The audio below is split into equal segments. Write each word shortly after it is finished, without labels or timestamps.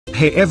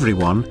Hey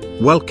everyone,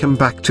 welcome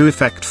back to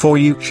Effect For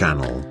You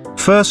channel.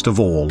 First of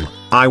all,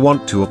 I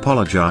want to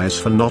apologize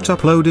for not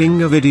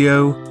uploading a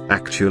video.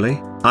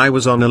 Actually, I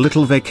was on a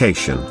little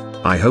vacation.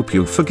 I hope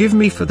you forgive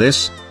me for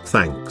this,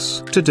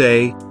 thanks.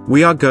 Today,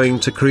 we are going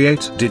to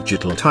create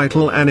digital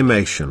title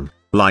animation,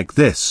 like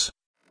this.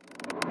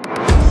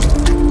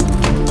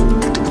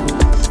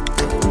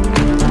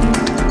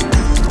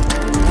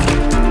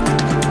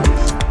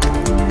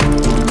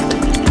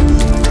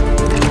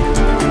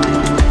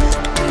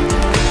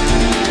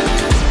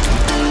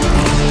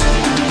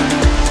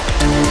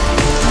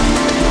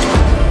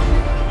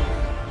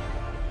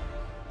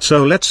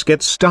 So let's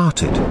get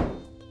started.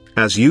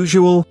 As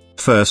usual,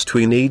 first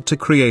we need to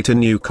create a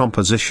new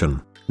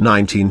composition,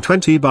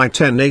 1920 by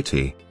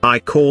 1080, I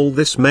call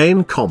this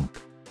main comp.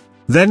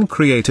 Then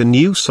create a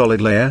new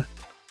solid layer.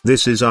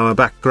 This is our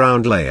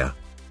background layer.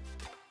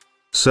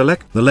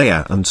 Select the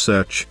layer and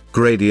search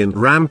Gradient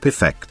Ramp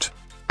Effect.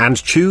 And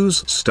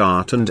choose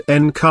Start and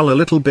End Color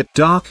little bit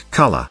dark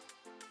color.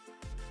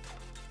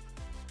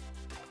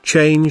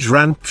 Change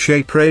Ramp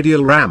Shape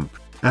Radial Ramp,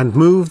 and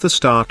move the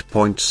start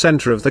point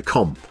center of the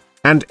comp,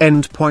 and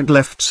end point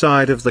left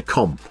side of the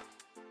comp.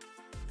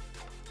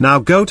 Now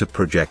go to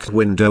Project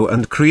window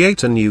and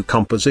create a new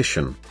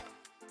composition.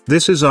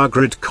 This is our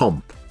grid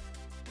comp.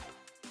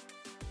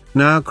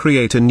 Now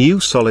create a new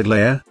solid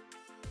layer,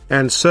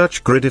 and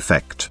search Grid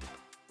Effect.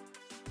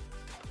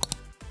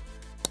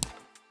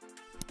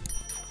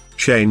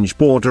 Change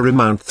Border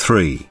Amount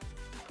 3.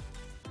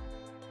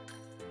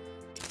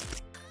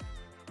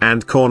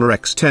 And Corner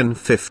X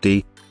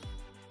 1050.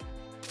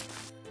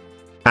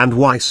 And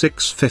Y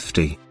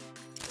 650.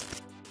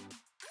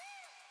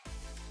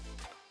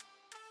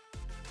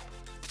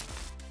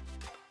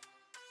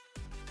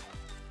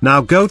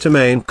 Now go to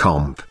Main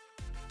Comp.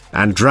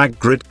 And drag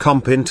Grid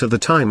Comp into the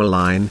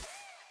timeline.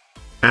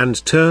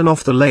 And turn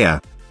off the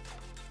layer.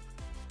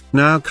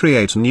 Now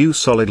create a new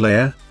solid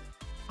layer.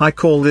 I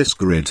call this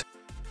Grid.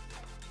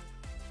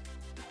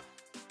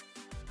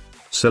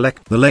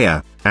 Select the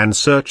layer, and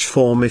search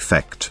Form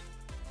Effect.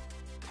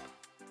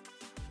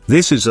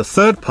 This is a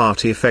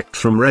third-party effect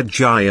from Red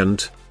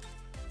Giant.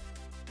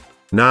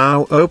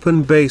 Now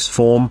open Base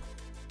Form.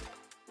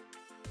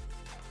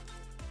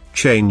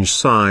 Change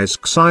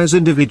size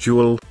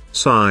individual,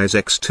 size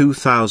X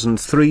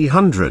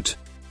 2300.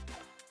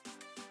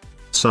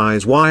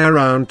 Size Y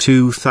around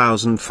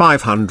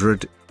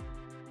 2500.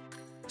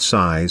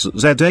 Size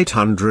Z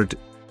 800.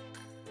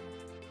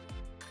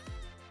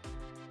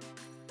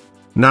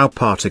 Now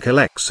particle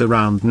X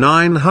around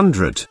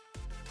 900.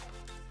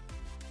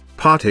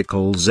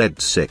 Particle Z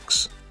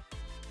 6.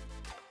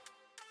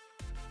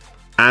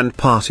 And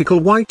particle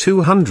Y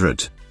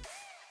 200.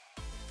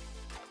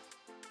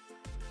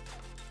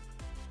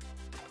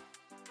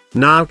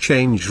 Now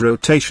change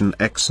rotation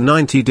X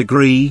 90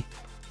 degree.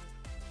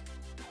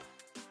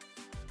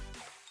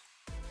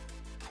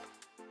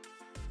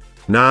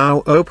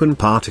 Now open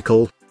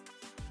particle.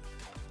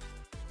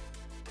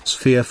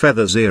 Sphere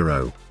feather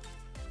 0.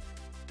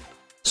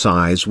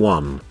 Size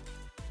 1.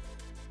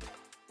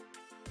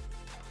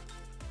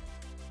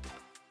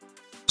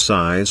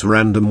 Size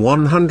random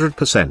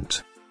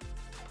 100%.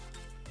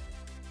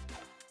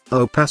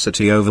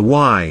 Opacity over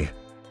Y.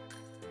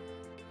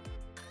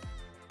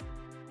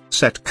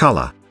 Set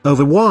color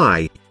over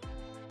Y.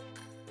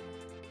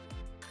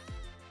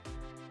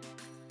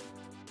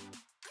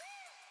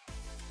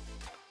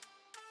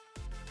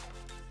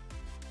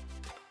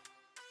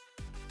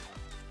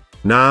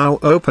 Now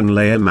open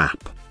Layer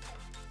Map.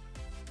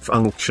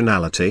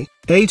 Functionality,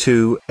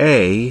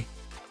 A2A.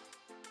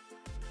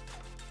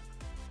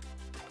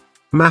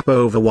 Map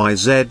over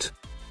YZ.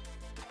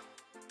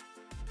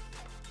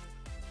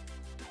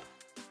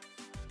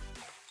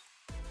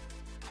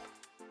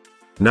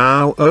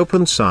 Now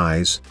open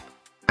Size.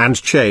 And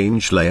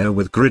change Layer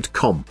with Grid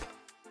Comp.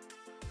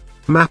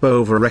 Map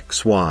over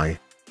XY.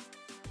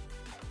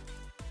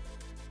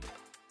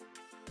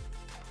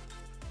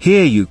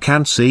 Here you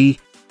can see.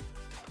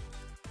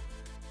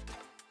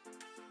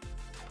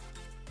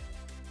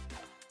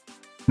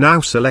 Now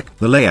select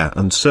the layer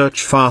and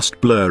search Fast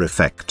Blur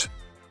Effect.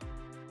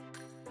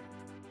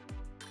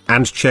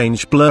 And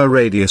change Blur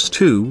Radius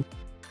to.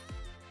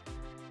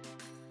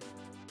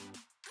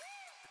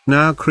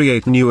 Now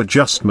create new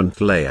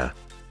adjustment layer.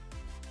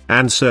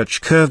 And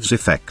search Curves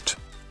Effect.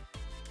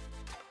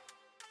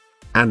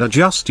 And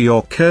adjust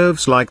your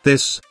curves like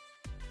this.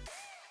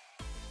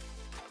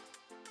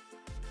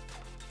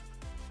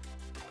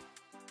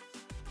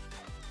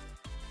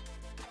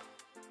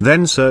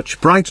 Then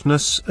search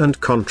Brightness and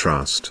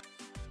Contrast.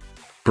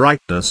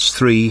 Brightness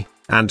 3,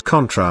 and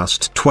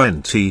Contrast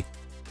 20.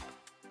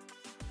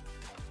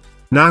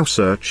 Now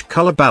search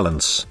Color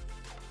Balance.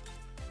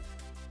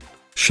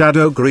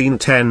 Shadow Green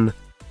 10.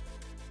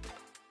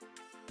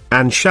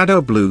 And Shadow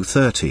Blue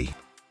 30.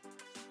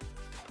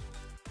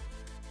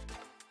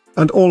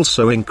 And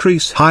also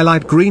increase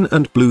Highlight Green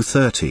and Blue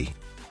 30.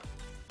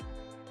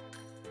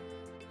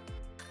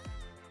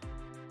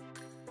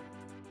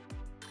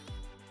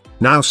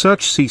 Now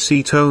search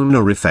CC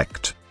Toner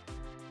Effect.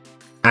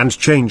 and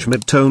change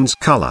midtones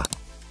color.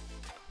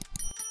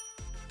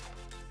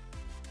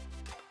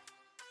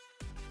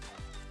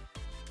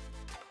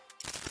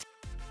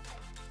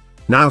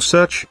 Now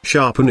search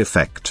Sharpen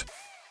Effect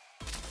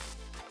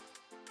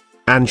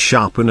and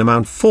Sharpen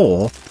Amount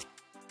 4.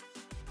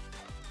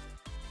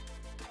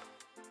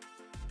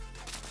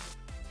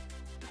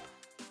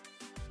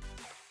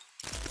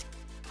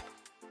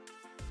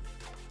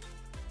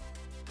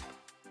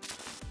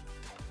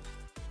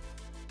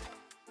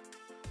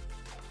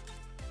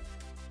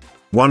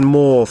 One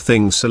more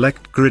thing,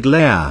 select Grid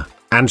Layer,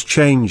 and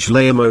change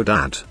Layer Mode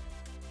Add.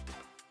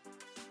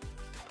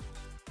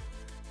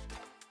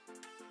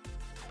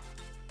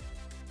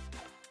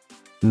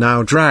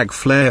 Now drag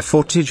flare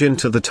footage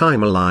into the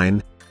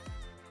timeline.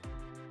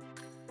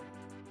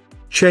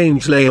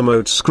 Change Layer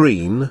Mode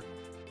Screen.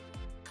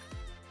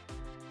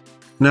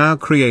 Now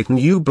create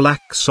new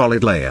black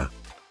solid layer.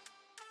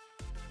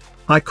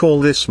 I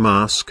call this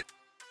Mask.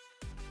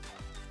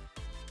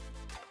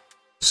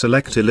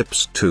 Select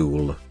Ellipse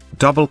tool.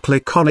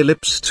 Double-click on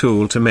Ellipse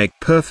tool to make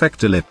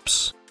perfect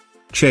ellipse.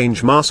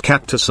 Change Mask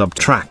Hat to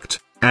Subtract,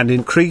 and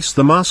increase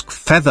the mask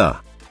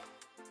feather.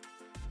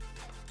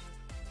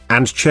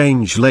 And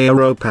change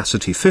layer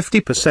opacity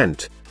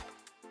 50%.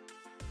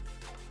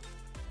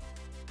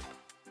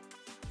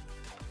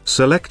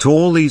 Select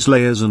all these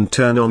layers and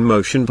turn on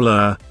motion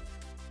blur.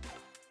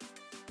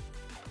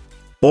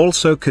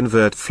 Also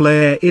convert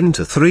flare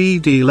into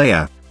 3D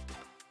layer.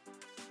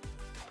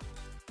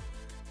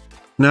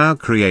 Now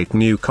create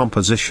new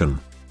composition.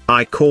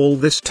 I call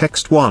this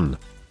Text 1.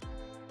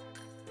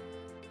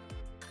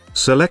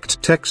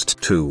 Select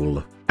Text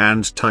tool,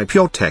 and type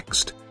your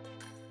text.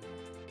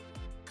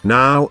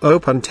 Now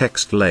open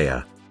text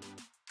layer.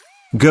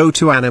 Go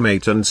to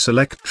Animate and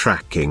select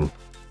Tracking.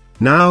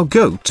 Now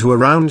go to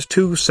around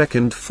 2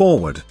 seconds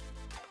forward.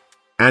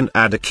 And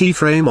add a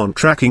keyframe on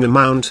tracking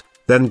amount,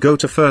 then go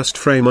to first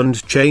frame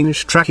and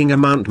change tracking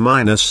amount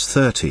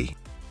 -30.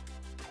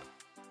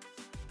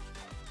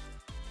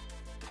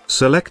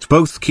 Select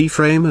both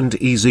keyframe and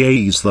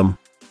ease them.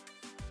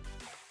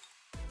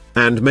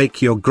 And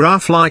make your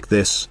graph like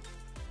this.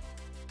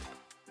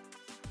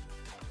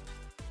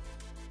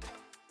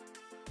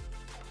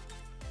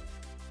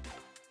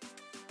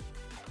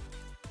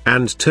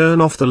 And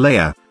turn off the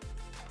layer.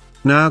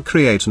 Now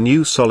create a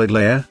new solid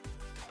layer.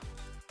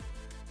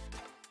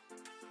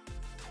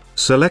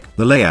 Select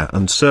the layer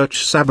and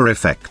search Saber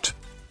Effect.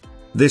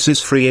 This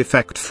is free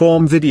effect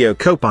form Video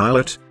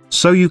Copilot,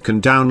 so you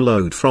can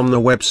download from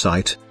the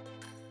website.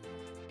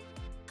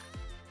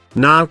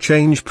 Now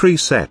change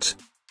preset.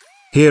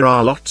 Here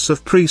are lots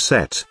of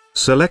preset,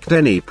 select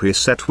any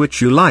preset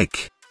which you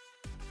like.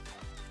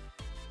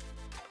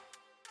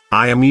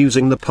 I am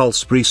using the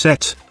pulse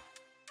preset.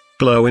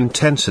 Glow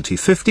intensity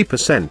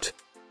 50%.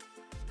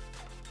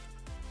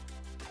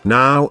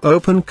 Now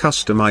open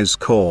Customize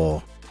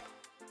Core.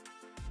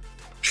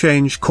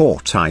 Change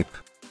core type.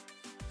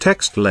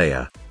 Text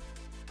layer.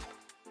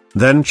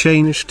 Then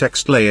change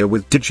text layer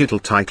with digital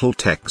title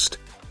text.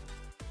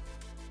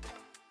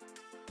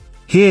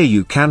 Here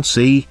you can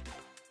see.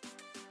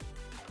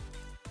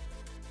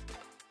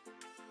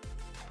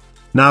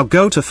 Now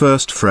go to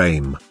first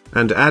frame,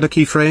 and add a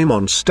keyframe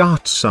on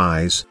start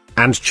size,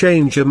 and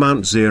change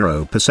amount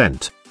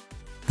 0%.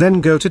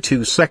 Then go to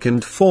 2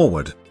 seconds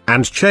forward,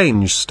 and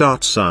change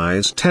start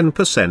size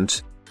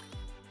 10%.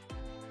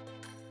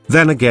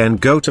 Then again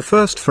go to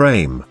first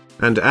frame,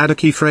 and add a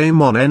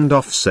keyframe on end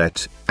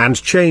offset, and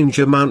change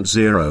amount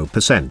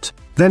 0%.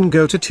 Then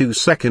go to 2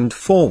 seconds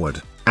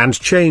forward, and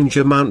change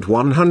amount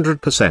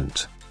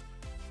 100%.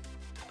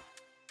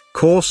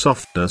 Core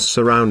softness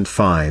around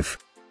 5.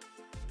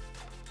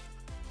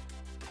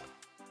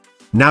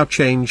 Now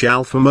change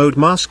alpha mode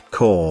mask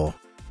core.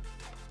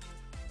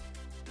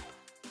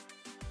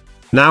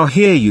 Now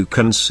here you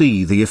can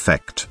see the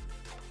effect.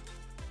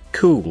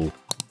 Cool.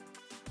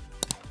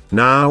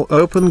 Now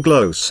open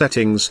glow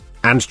settings,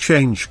 and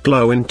change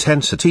glow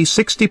intensity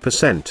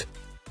 60%.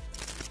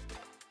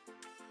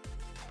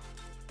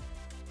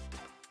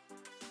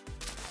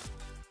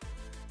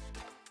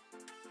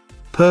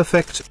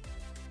 Perfect.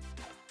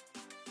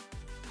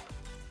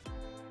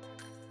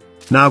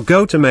 Now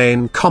go to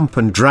main comp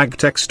and drag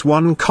text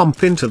 1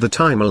 comp into the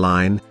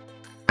timeline.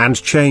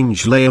 And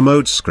change layer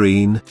mode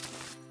screen.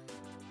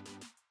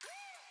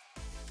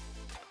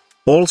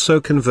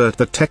 Also convert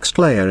the text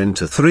layer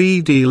into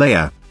 3D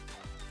layer.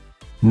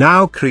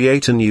 Now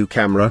create a new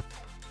camera.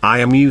 I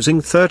am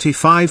using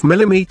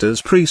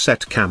 35mm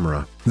preset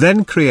camera.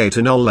 Then create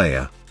a null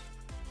layer.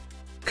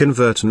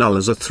 Convert null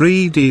as a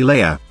 3D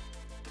layer.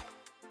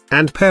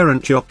 And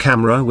parent your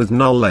camera with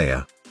null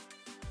layer.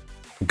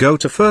 Go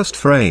to first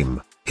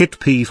frame, hit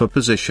P for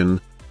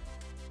position,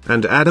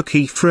 and add a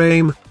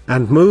keyframe,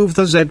 and move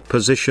the Z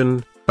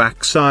position,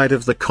 backside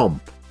of the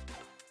comp.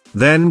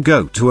 Then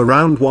go to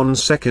around 1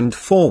 second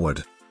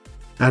forward,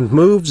 and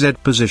move Z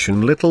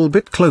position little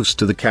bit close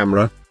to the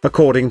camera,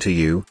 according to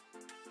you.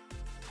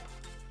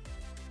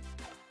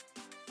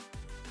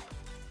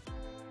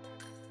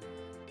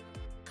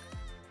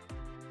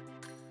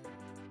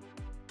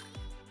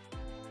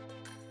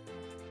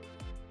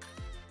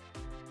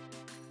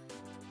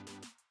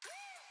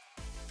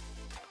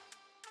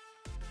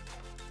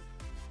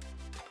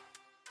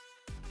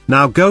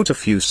 Now go to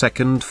few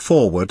second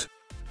forward.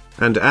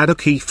 And add a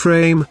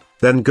keyframe,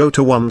 then go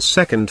to 1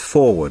 second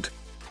forward.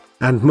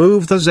 And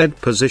move the Z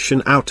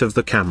position out of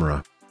the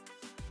camera.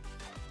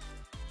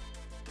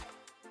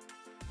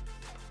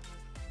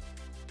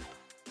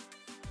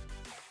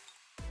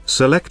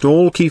 Select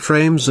all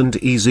keyframes and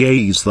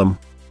ease them.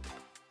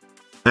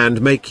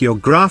 And make your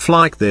graph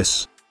like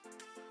this.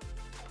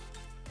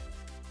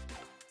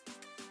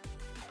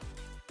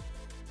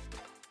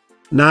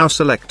 Now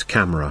select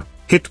camera,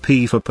 hit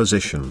P for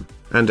position,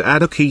 and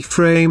add a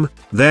keyframe,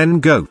 then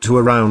go to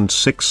around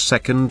 6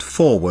 second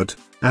forward,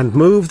 and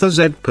move the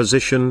Z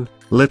position,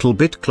 little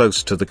bit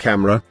close to the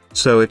camera,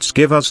 so it's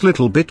give us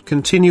little bit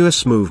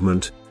continuous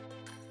movement.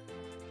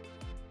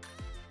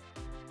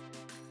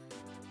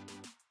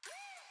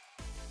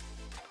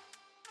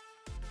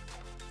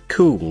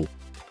 Cool.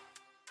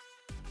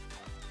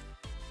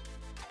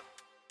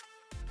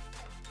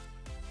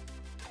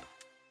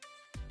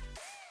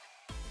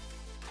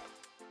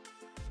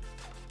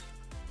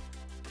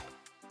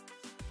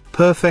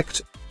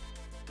 Perfect.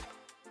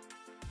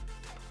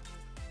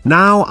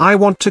 Now I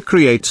want to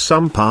create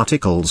some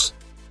particles.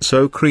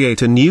 So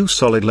create a new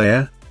solid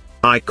layer.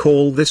 I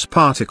call this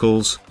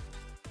particles.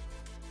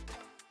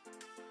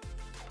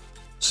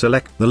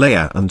 Select the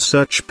layer and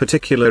search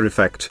particular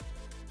effect.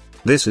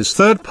 This is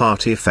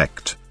third-party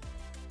effect.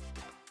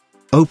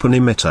 Open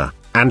emitter,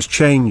 and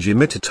change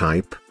emitter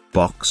type,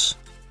 box.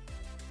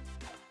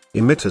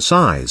 Emitter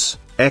size,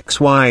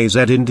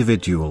 XYZ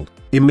individual,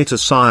 emitter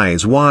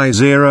size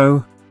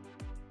Y0.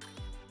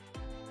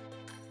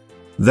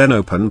 Then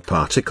open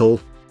particle.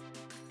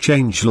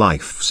 Change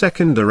life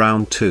second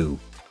around 2.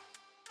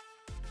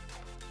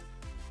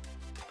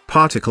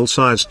 Particle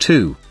size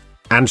 2.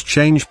 And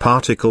change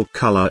particle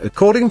color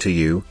according to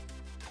you.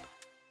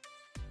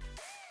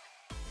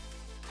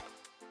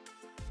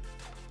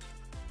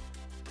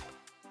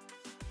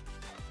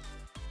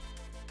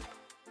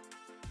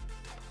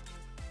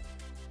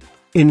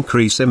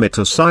 Increase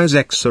emitter size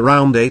X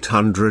around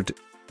 800.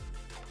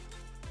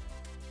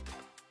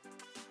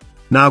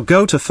 Now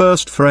go to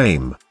first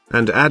frame,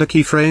 and add a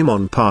keyframe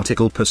on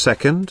particle per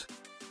second.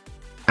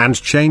 And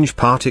change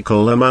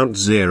particle amount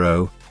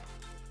 0.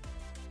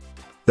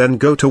 Then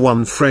go to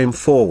 1 frame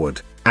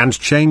forward, and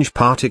change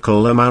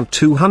particle amount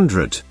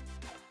 200.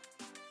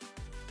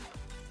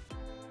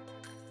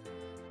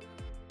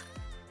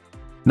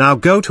 Now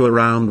go to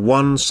around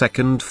 1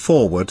 second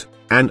forward,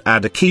 and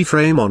add a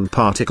keyframe on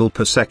particle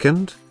per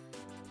second.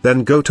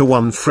 Then go to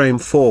 1 frame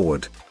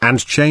forward, and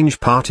change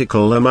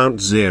particle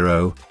amount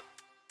 0.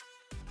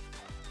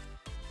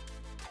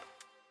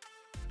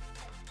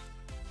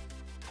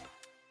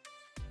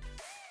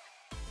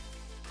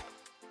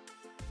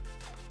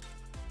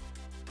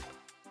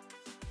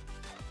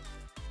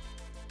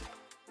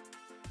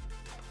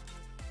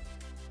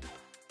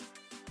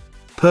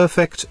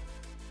 Perfect.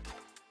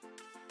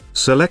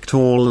 Select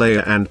all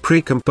layer and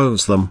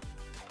pre-compose them.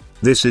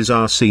 This is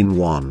our scene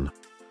 1.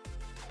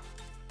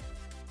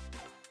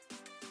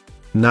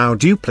 Now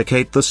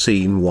duplicate the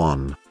scene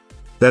 1.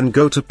 Then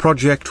go to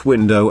project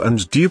window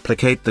and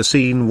duplicate the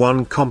scene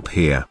 1 comp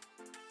here.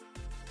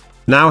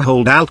 Now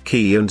hold Alt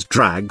key and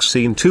drag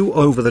scene 2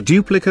 over the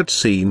duplicate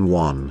scene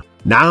 1.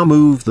 Now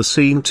move the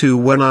scene 2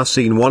 when our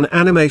scene 1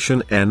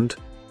 animation end.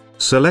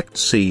 Select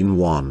scene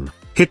 1,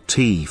 hit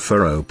T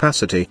for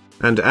opacity,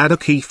 and add a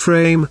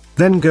keyframe,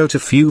 then go to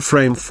few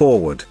frame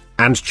forward,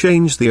 and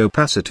change the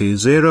opacity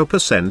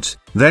 0%,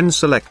 then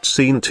select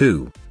scene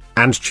 2,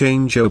 and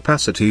change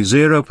opacity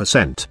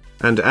 0%,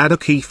 and add a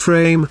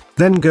keyframe,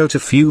 then go to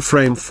few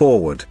frame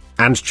forward,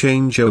 and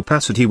change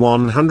opacity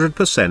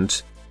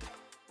 100%.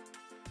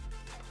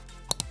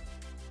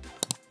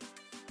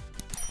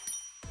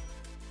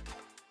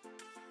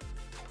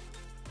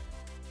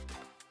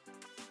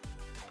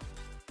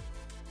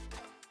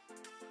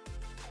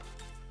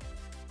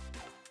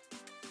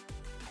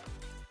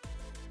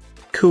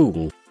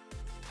 Cool.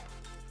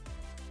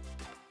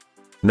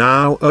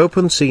 Now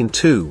open scene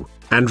 2,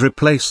 and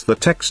replace the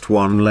text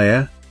 1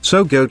 layer,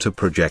 so go to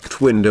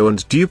project window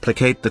and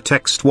duplicate the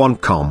text 1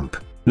 comp.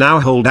 Now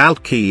hold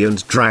Alt key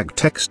and drag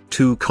text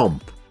 2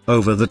 comp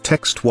over the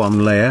text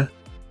 1 layer.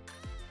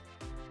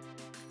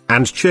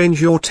 And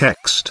change your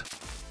text.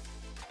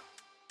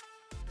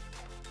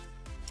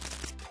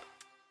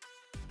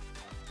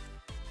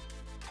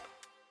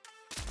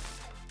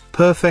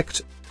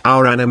 Perfect,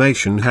 our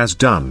animation has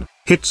done.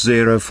 Hit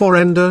 0 for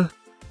render.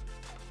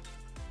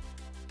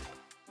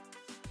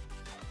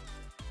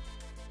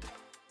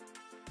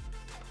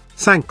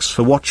 Thanks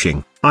for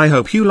watching. I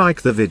hope you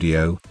like the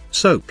video,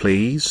 so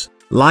please,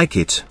 like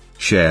it,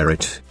 share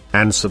it,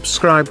 and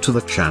subscribe to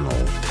the channel.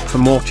 For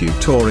more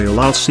tutorial,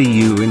 I'll see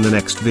you in the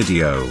next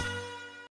video.